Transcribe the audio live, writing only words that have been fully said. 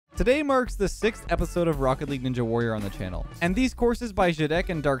Today marks the 6th episode of Rocket League Ninja Warrior on the channel, and these courses by Jadek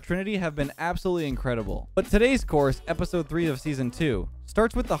and Dark Trinity have been absolutely incredible. But today's course, episode 3 of season 2,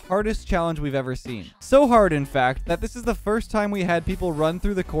 starts with the hardest challenge we've ever seen. So hard, in fact, that this is the first time we had people run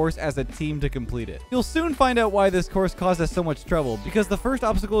through the course as a team to complete it. You'll soon find out why this course caused us so much trouble, because the first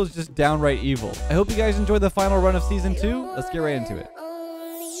obstacle is just downright evil. I hope you guys enjoyed the final run of season 2. Let's get right into it.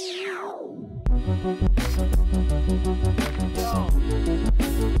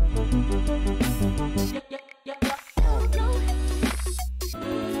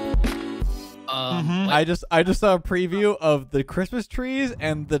 I just saw a preview of the Christmas trees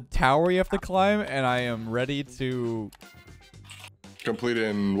and the tower you have to climb, and I am ready to complete it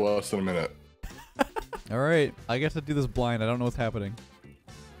in less than a minute. All right, I guess to do this blind. I don't know what's happening.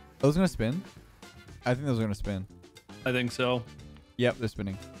 Those gonna spin? I think those are gonna spin. I think so. Yep, they're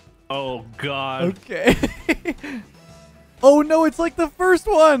spinning. Oh God. Okay. Oh no, it's like the first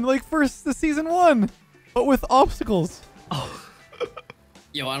one, like the season 1, but with obstacles. Oh.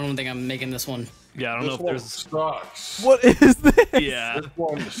 Yo, I don't think I'm making this one. Yeah, I don't know if there's. Sucks. What is this? Yeah. This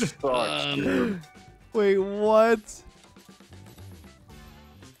one sucks, dude. Wait, what?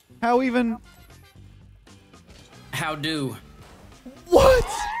 How even? How do? What?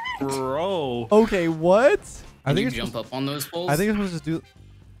 Bro. Okay, what? Can you jump up on those poles? I think I'm supposed to just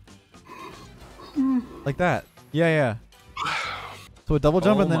do like that. Yeah, yeah. So a double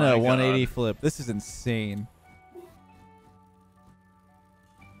jump and then a 180 flip. This is insane.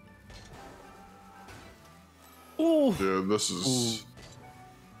 Ooh. Dude, this is.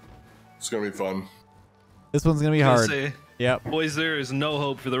 It's gonna be fun. This one's gonna be hard. Say, yep. Boys, there is no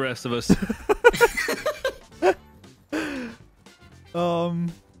hope for the rest of us.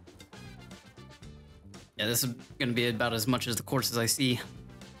 Yeah, this is gonna be about as much as the courses I see.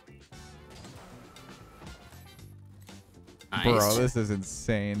 Nice. Bro, this is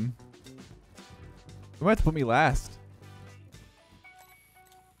insane. You might have to put me last.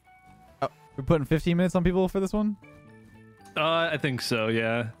 Oh, we're putting 15 minutes on people for this one? I think so,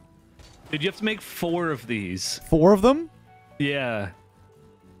 yeah. Dude, you have to make 4 of these. 4 of them? Yeah.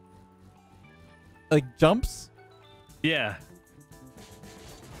 Like jumps? Yeah.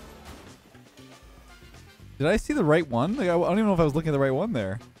 Did I see the right one? Like, I don't even know if I was looking at the right one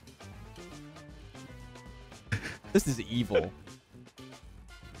there. This is evil.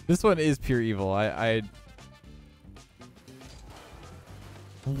 This one is pure evil. What? I'm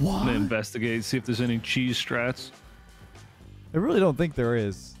gonna investigate, see if there's any cheese strats. I really don't think there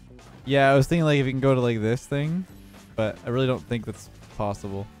is. Yeah, I was thinking like if you can go to like this thing, but I really don't think that's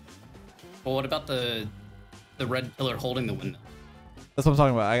possible. Well, what about the red pillar holding the window? That's what I'm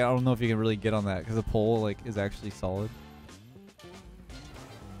talking about. I don't know if you can really get on that because the pole like is actually solid.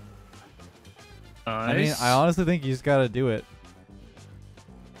 Nice. I mean, I honestly think you just gotta do it.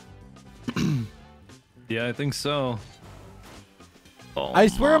 Yeah, I think so. Oh, I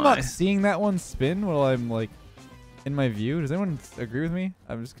swear I'm not seeing that one spin while I'm like in my view. Does anyone agree with me?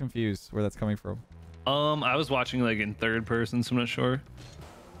 I'm just confused where that's coming from. I was watching like in third person, so I'm not sure.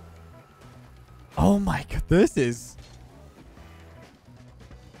 Oh my god, this is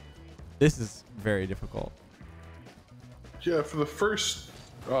very difficult. Yeah, for the first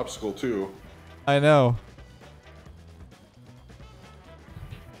obstacle too. I know.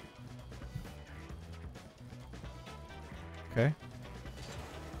 Okay.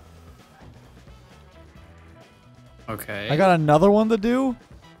 Okay. I got another one to do?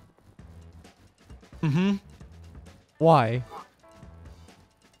 Mm-hmm. Why?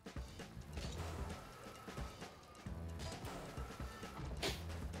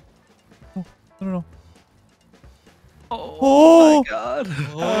 Oh, no. Oh my God.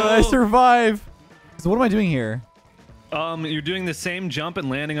 I survive. So what am I doing here? You're doing the same jump and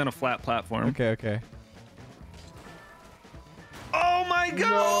landing on a flat platform. Okay. Oh my God.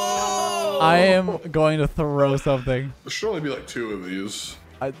 No! I am going to throw something. There should only be like 2 of these.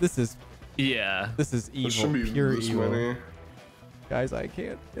 This is Yeah. evil, There shouldn't be pure this evil. many. Guys, I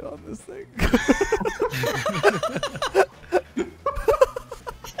can't get on this thing.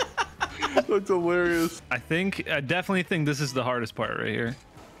 That's hilarious. I definitely think this is the hardest part right here.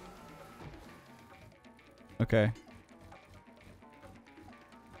 Okay.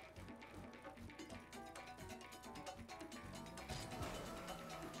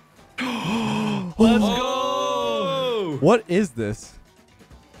 Let's go! What is this?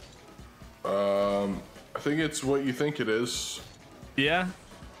 I think it's what you think it is. Yeah.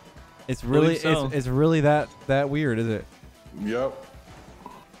 It's really so. it's really that weird, is it? Yep.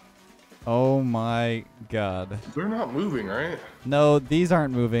 Oh my god. They're not moving, right? No, these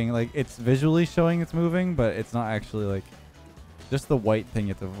aren't moving. Like, it's visually showing it's moving, but it's not actually like... Just the white thing you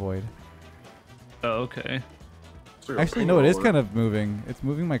have to avoid. Oh, okay. It's like a Actually, no, it is payload. kind of moving. It's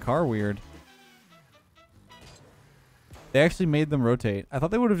moving my car weird. They actually made them rotate. I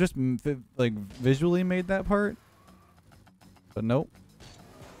thought they would have just like visually made that part, but nope.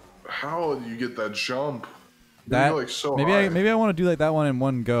 How do you get that jump? That You're like so maybe high. I want to do like that one in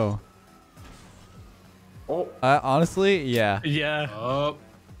one go. Oh, Honestly, yeah. Yeah. Oh,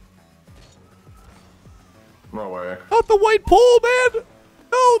 no way. Not the white pole, man!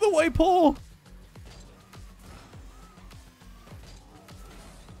 No, the white pole.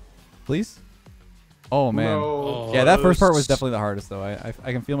 Please. Oh man. No. Yeah, that first part was definitely the hardest though.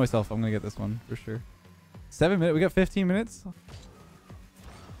 I can feel myself. I'm gonna get this one for sure. 7 minutes. We got 15 minutes.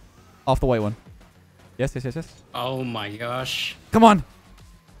 Off the white one. Yes, yes, yes, yes. oh my gosh. Come on.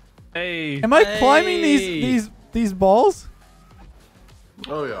 Hey. Am I climbing Hey. these balls?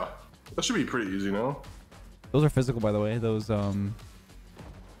 Oh yeah. That should be pretty easy now. Those are physical, by the way. Those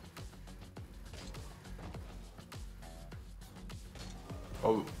Oh,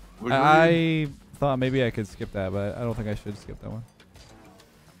 the green. I thought maybe I could skip that, but I don't think I should skip that one.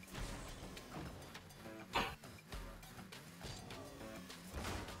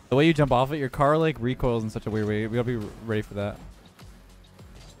 The way you jump off it, your car like recoils in such a weird way. We gotta be ready for that.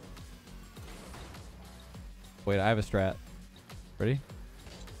 Wait, I have a strat. Ready?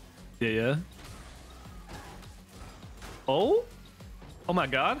 Yeah, yeah. Oh? Oh my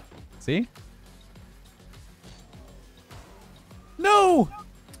god. See? No!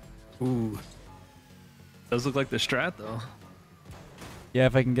 Ooh. Does look like the strat though. Yeah,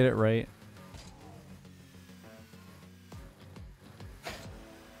 if I can get it right.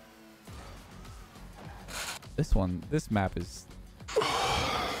 This map is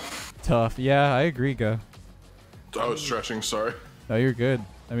tough. Yeah, I agree, Go. I was stretching. Sorry. No, you're good.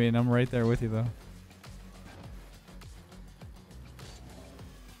 I mean, I'm right there with you, though.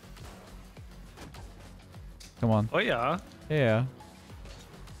 Come on. Oh yeah. Yeah.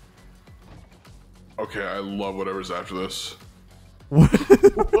 Okay, I love whatever's after this. What?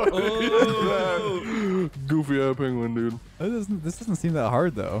 That goofy ass penguin, dude. This doesn't seem that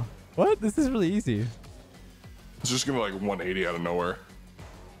hard, though. What? This is really easy. It's just gonna be like 180 out of nowhere.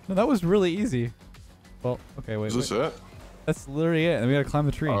 No, that was really easy. Well, okay, wait. Is this wait. it? That's literally it. And we gotta climb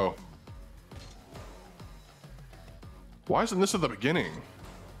the tree. Oh. Why isn't this at the beginning?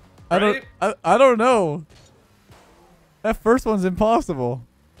 I don't know. That first one's impossible.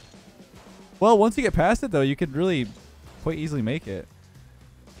 Well, once you get past it, though, you could really quite easily make it.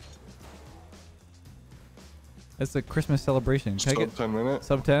 It's a Christmas celebration. Can I Still get 10 minutes.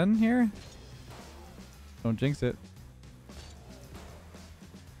 sub 10 here? Don't jinx it.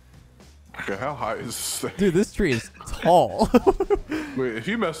 Okay, how high is this thing? Dude, this tree is tall. Wait, if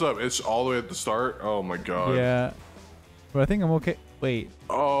you mess up, it's all the way at the start. Oh my god. Yeah. But I think I'm okay. Wait.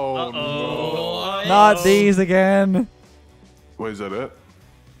 Oh no. Oh, Not these again. Wait, is that it?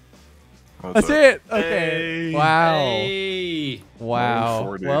 Oh, That's it. Okay. Hey. Wow. Hey. Wow.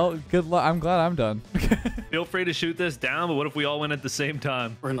 140. Well, good luck. I'm glad I'm done. Feel free to shoot this down, but what if we all went at the same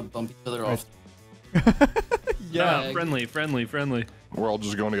time? We're gonna bump each other off. Yeah. Nah, friendly. We're all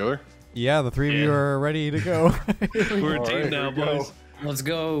just going together? Yeah, the three of you Yeah. are ready to go. We're a All team right, now, here we go. boys. Let's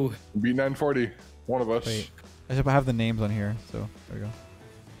go. Beat 940. One of us. Wait. I should have the names on here. So there we go.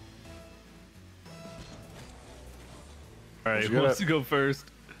 All right, Let's who get wants it. to go first?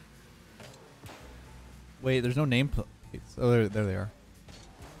 Wait, there's no name plates. Oh, there they are.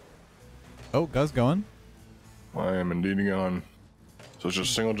 Oh, Guz going. I am indeed going. So it's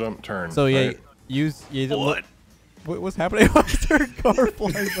just single jump turn. So yeah, right? use What? What's happening? Their car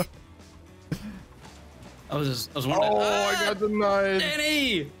flies up. I was wondering. Oh, I got denied.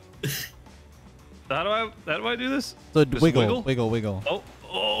 Danny! How do I do this? So Just wiggle. Oh,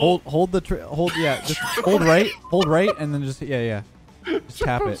 oh. Hold yeah, just hold right, and then just yeah. Just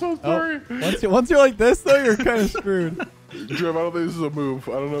tap I'm it. so sorry. Oh, once you're like this though, you're kind of screwed. Trev, I don't think this is a move.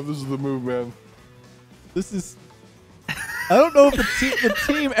 I don't know if this is the move, man. This is. I don't know if the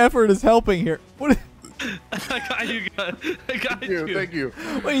team effort is helping here. What? I got you, guys. I got Thank you. you. Thank you.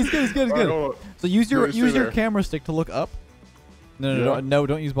 Wait, he's good. All right, hold on. So use You your wanna stay there? camera stick to look up. Yeah. No,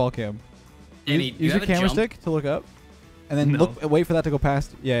 don't use ball cam. Danny, Use your camera stick to look up, and then No. wait for that to go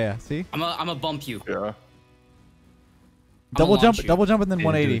past. Yeah. See? I'm a bump you. Yeah. Double launch you. jump, and then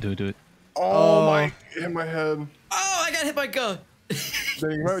 180. Do it. Oh, my! Hit my head. Oh, I got hit by a gun.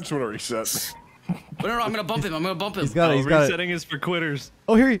 Dang, you might just want to reset. No, I'm gonna bump him. He's got it. Oh, He's got it. resetting is for quitters.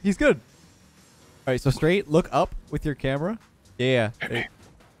 Oh, here he's good. All right, so straight. Look up with your camera. Yeah. There-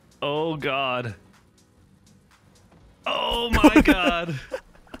 Oh god. Oh my god.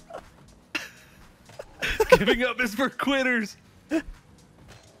 Giving up is for quitters.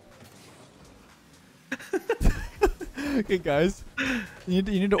 Okay, guys. You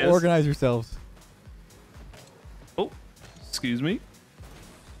need to Yes. organize yourselves. Oh, excuse me.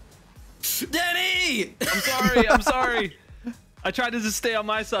 Danny! I'm sorry. I'm sorry. I tried to just stay on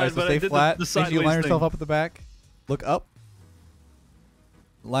my side, Alright, so but stay I did flat. the Make sure sideways you line thing. yourself up at the back. Look up.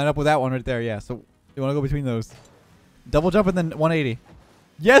 Line up with that one right there. Yeah. So you want to go between those. Double jump and then 180.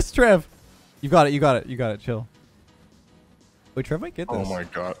 Yes, Trev. You got it. You got it. You got it. Chill. Wait, Trev might get this. Oh my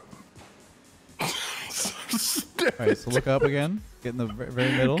god. Alright, so look up again. Get in the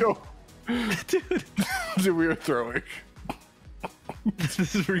very middle. Go. Dude, Dude, we are throwing. this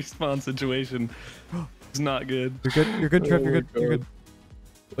respawn situation is not good. You're good. You're good, Trev. Oh You're my good. You're God.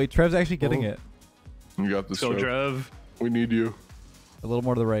 good. Wait, Trev's actually getting Oh. it. You got this, So, Trev. Trev. We need you. A little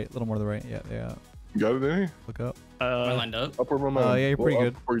more to the right. A little more to the right. Yeah. Yeah. You got it, Danny? Look up. Am I lined up? Upward momentum. yeah, you're pretty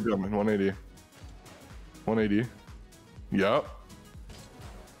good. Before you jump in, 180. 180. Yep.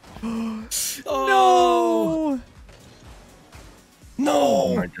 No.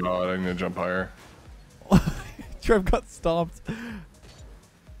 Oh my god, I need to jump higher. Trev got stomped.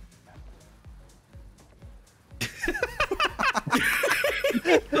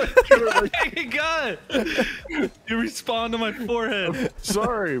 Hey, God! You respawned to my forehead.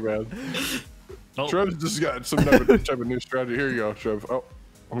 Sorry, man. Oh, Trev's just got some type of new strategy. Here you go, Trev. Oh,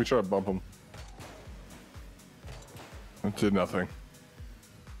 let me try to bump him. That did nothing.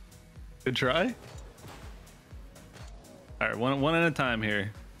 good try. All right, one at a time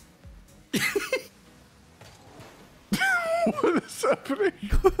here. What is happening?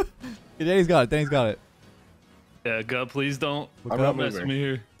 Yeah, Danny's got it. Danny's got it. Yeah, God, please don't Look I'm up. not mess with moving. me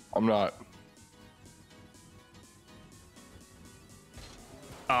here. I'm not.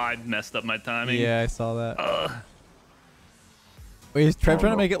 Oh, I messed up my timing. Yeah, I saw that. Wait, is Trev Oh,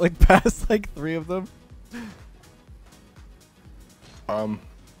 trying to no. make it like past like 3 of them?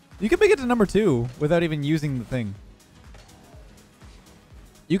 You can make it to number 2 without even using the thing.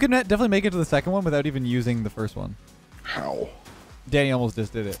 You can definitely make it to the second one without even using the first one. How? Danny almost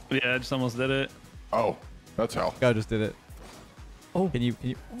just did it. Yeah, I just almost did it. Oh, that's how. God just did it. Oh. Can you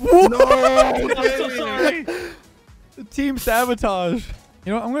I'm so sorry. Team sabotage.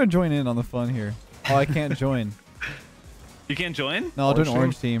 You know what? I'm gonna join in on the fun here. Oh, I can't join. You can't join? No, I'll join Orange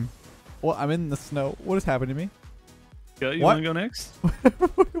orange team. Well, I'm in the snow. What has happened to me? Yeah, you What? want to go next?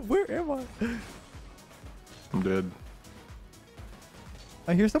 Where am I? I'm dead.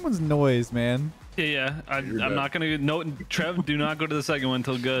 I hear someone's noise, man. Yeah, yeah. I'm dead. not gonna. No, Trev, do not go to the second one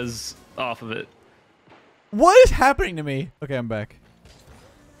until Guz off of it. What is happening to me? Okay, I'm back.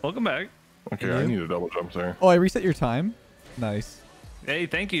 Welcome back. Okay, And I you? need a double jump there. Oh, I reset your time. Nice. Hey,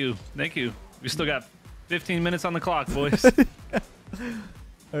 thank you, thank you. We still got 15 minutes on the clock, boys.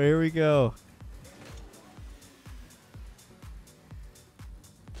 Oh, here we go.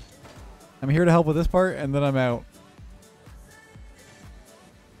 I'm here to help with this part, and then I'm out.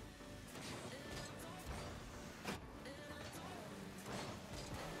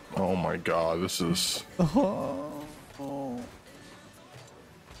 Oh my god, this is... Oh.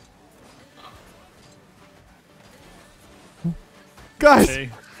 Guys! Hey,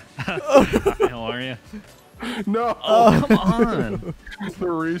 hi, how are you? No! Oh, come on. The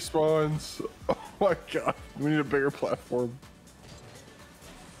respawns. Oh my god. We need a bigger platform.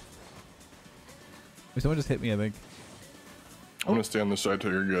 Wait, someone just hit me, I think. I'm gonna stay on this side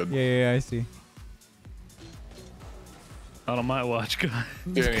till you're good. Yeah, I see. Not on my watch, guy.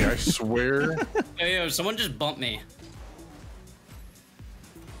 Danny, I swear. Yo, someone just bumped me.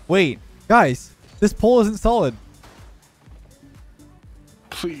 Wait, guys, this pole isn't solid.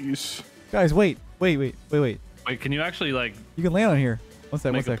 Please. Guys, wait. Wait, can you actually like You can land on here. One sec,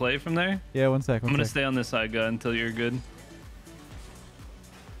 one make a sec. play from there? Yeah, one sec, I'm one gonna sec. stay on this side, guy, until you're good.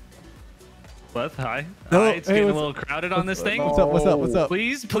 Leth, hi. No, Hi, it's hey, getting a what's- little crowded on this thing. What's up, what's up, what's up?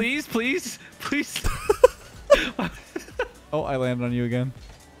 Please, please, please, please. Oh, I landed on you again.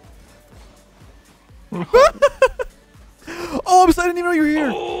 Oh, I'm sorry, I didn't even know you were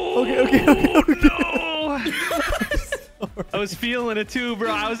here. Okay. No! I was feeling it too,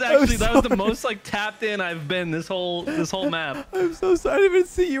 bro. I was actually that was the most like tapped in I've been this whole map. I'm so sorry. I didn't even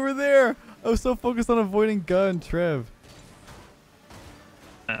see you were there. I was so focused on avoiding Gun and Trev.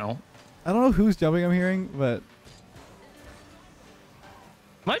 Ow. I don't know who's jumping I'm hearing, but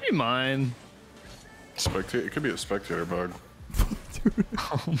Might be mine. Spectate. It could be a spectator bug. dude,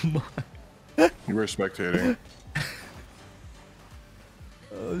 Oh my. You were spectating.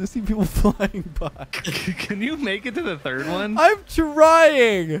 I just see people flying by. Can you make it to the third one? I'm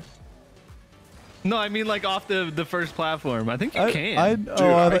trying. No, I mean like off the first platform. I think you can. Dude,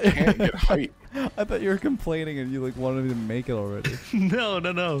 Oh, I thought- can't get height. I thought you were complaining and you like wanted me to make it already.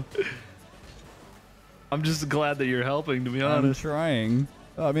 No. I'm just glad that you're helping, to be I'm honest. trying.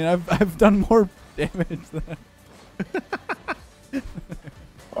 I mean, I've done more damage than.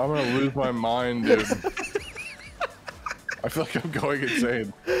 I'm gonna lose my mind, dude. I feel like I'm going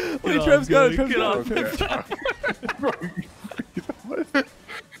insane. Wait, Trev's got it. Trev's Get got off. it.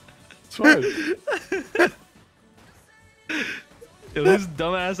 It's fine. Yo, this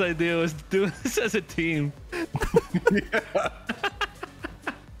dumbass idea was doing this as a team.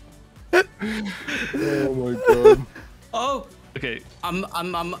 Oh my god. Oh, Okay, I think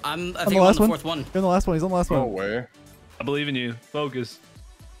On I'm on the the last one. fourth one. You're on the last one. He's on the last No one. way. I believe in you. Focus.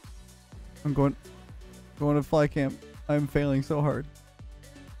 I'm going to fly camp. I'm failing so hard.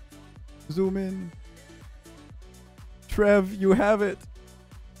 Zoom in. Trev, you have it.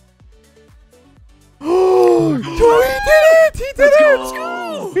 Oh, he did it! He did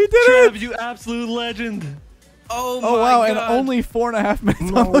it! He did Trev, it! you absolute legend. Oh my Oh wow! god. And only 4.5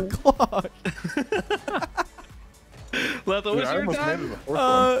 minutes on the clock. Letha, Dude, what's I your almost made it time? the fourth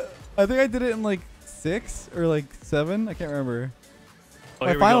one. I think I did it in like 6 or like 7. I can't remember. Oh, my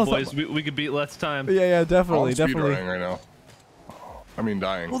here we go, final boys. time- We could beat Let's time. But yeah, Oh, definitely, I'm definitely. speedrunning right now. I mean,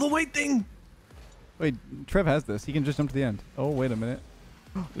 dying. Oh, the weight thing. Wait, Trev has this. He can just jump to the end. Oh, wait a minute.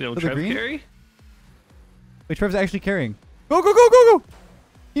 Yo, For the Trev green? carry? Wait, Trev's actually carrying. Go, go, go, go, go!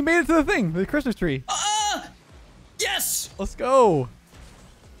 He made it to the thing, the Christmas tree. Yes. Let's go.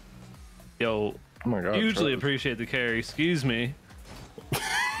 Yo, Oh my god. hugely Trev. appreciate the carry. Excuse me.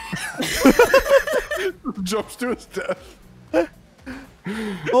 Jumps to his death.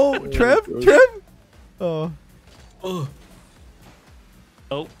 Oh, Trev? God. Trev? Oh, Oh,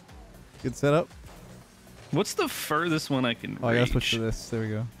 Oh, good setup. what's the furthest one I can Oh, I reach? gotta switch to this. There we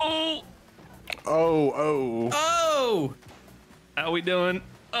go. Oh, Oh. oh. how we doing?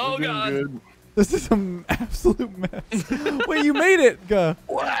 Oh, We're doing God. good. This is an absolute mess. Wait, you made it, Guh.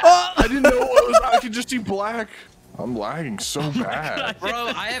 I didn't know what was. I could just see black. I'm lagging so bad. Bro,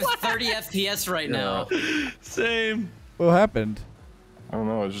 I have 30 FPS right now. Same. What happened? I don't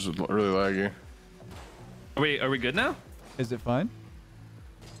know. It's just really laggy. Are we good now? Is it fine?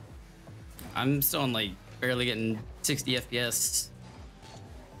 I'm still on like barely getting 60 FPS.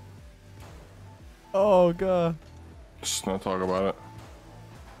 Oh, God. Let's not talk about it.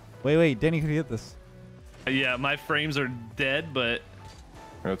 Wait, Danny, could you get this? Yeah, my frames are dead, but...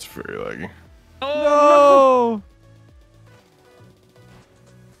 That's very laggy. No!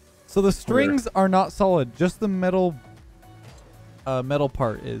 So the strings are not solid. Just the metal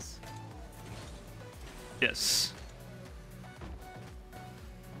part is. Yes.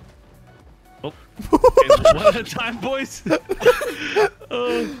 Oh. Okay, one at a time, boys.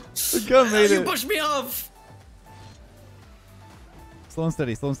 Oh. The gun made You it. pushed me off. Slow and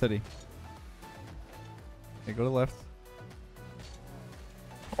steady, slow and steady. Okay, go to the left.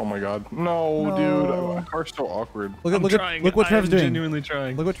 Oh my god. No, No. dude. My car's so awkward. Look I'm what trying. Trev's I am doing. genuinely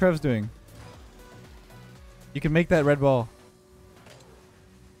trying. Look what Trev's doing. You can make that red ball.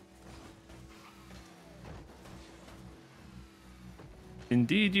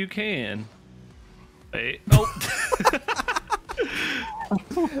 Indeed, you can. Wait. Oh.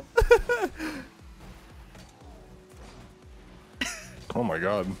 Oh my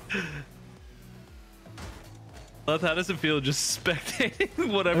god. Leth, how does it feel just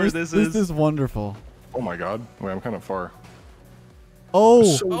spectating whatever this This is? is wonderful. Oh my god. Wait, I'm kind of far.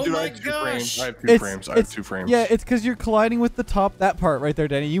 Oh, Oh dude, I my have 2 gosh. frames. I have 2 frames. I have 2 frames. Yeah, it's because you're colliding with the top, that part right there,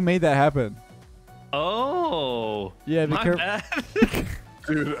 Danny. You made that happen. Oh. Yeah, be My careful. bad.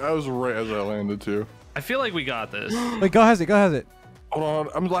 Dude, I was right as I landed too. I feel like we got this. Wait, go has it, go has it. Hold on,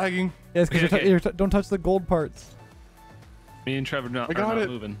 I'm lagging. Yeah, it's because Okay, okay. don't touch the gold parts. Me and Trevor I are got not it.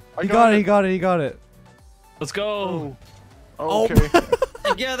 moving. I He got it, he got it. Let's go. Oh, okay.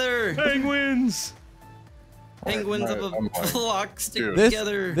 Together. Penguins. Penguins Alright, of I'm a fine. flock stick Dude.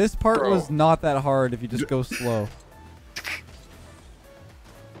 together. This part Bro. was not that hard if you just go slow.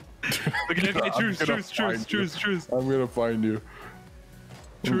 Okay, I'm gonna truce. I'm gonna find you.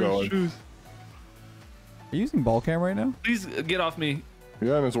 I'm going. Truce. Are you using ball cam right now? Please get off me.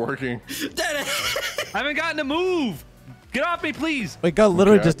 Yeah, and it's working. I haven't gotten to move. Get off me, please. Wait, God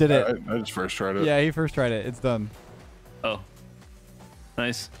literally Okay, just did it. I just first tried it. Yeah, he first tried it. It's done. Oh.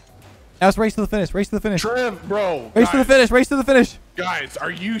 Nice. Now it's race to the finish. Race to the finish. Trev, bro. Race to the finish. Race to the finish. Guys, are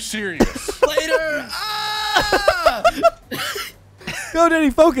you serious? Later. Ah! Go, Danny.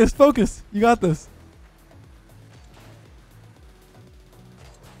 Focus. Focus. You got this.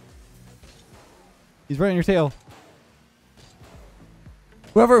 He's right on your tail.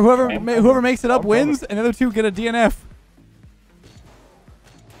 Whoever makes it up wins, and the other two get a DNF.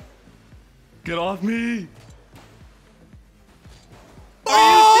 Get off me.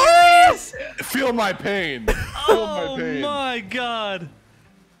 Oh! Feel my pain. Feel Oh my pain. my god.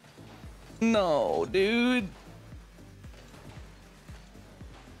 No, dude.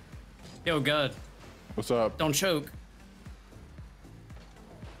 Yo, God, What's up? don't choke.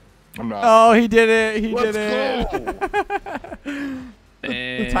 I'm not. Oh, he did it. He Let's did it. go.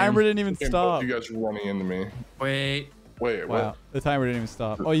 The timer didn't even Damn, stop. both you guys are running into me. Wait. Wait, Wow. what? The timer didn't even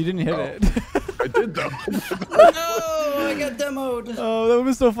stop. Oh, you didn't hit Oh. it. I did though. No, I got demoed. Oh, that would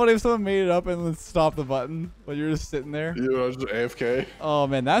be so funny if someone made it up and then stopped the button while you're just sitting there. You know, I was just AFK. Oh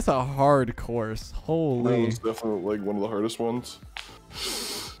man, that's a hard course. That Holy, was definitely like one of the hardest ones.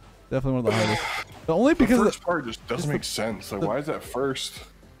 definitely one of the hardest. But only The because of first part just doesn't make sense. Like, why is that first?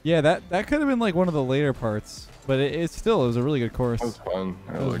 yeah, that could have been like one of the later parts, but it was a really good course. That was fun.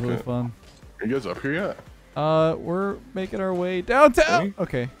 I That was like really it. fun. Are you guys up here yet? We're making our way downtown. Really?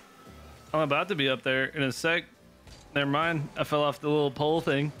 Okay. I'm about to be up there in a sec. Never mind. I fell off the little pole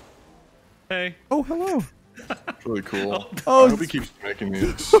thing. Hey. Oh, hello. It's really cool. Oh, I hope he keeps making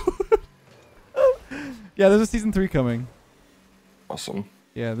these. yeah, there's a season 3 coming. Awesome.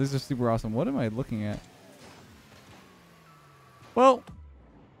 Yeah, this is super awesome. What am I looking at? Well,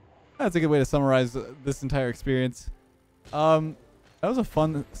 that's a good way to summarize this entire experience. That was a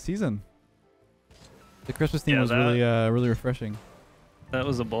fun season. The Christmas theme Yeah, was really refreshing. That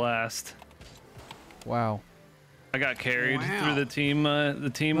was a blast. Wow. I got carried Wow. through the team No, one, the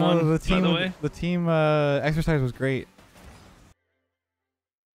team, by the way. the team exercise was great.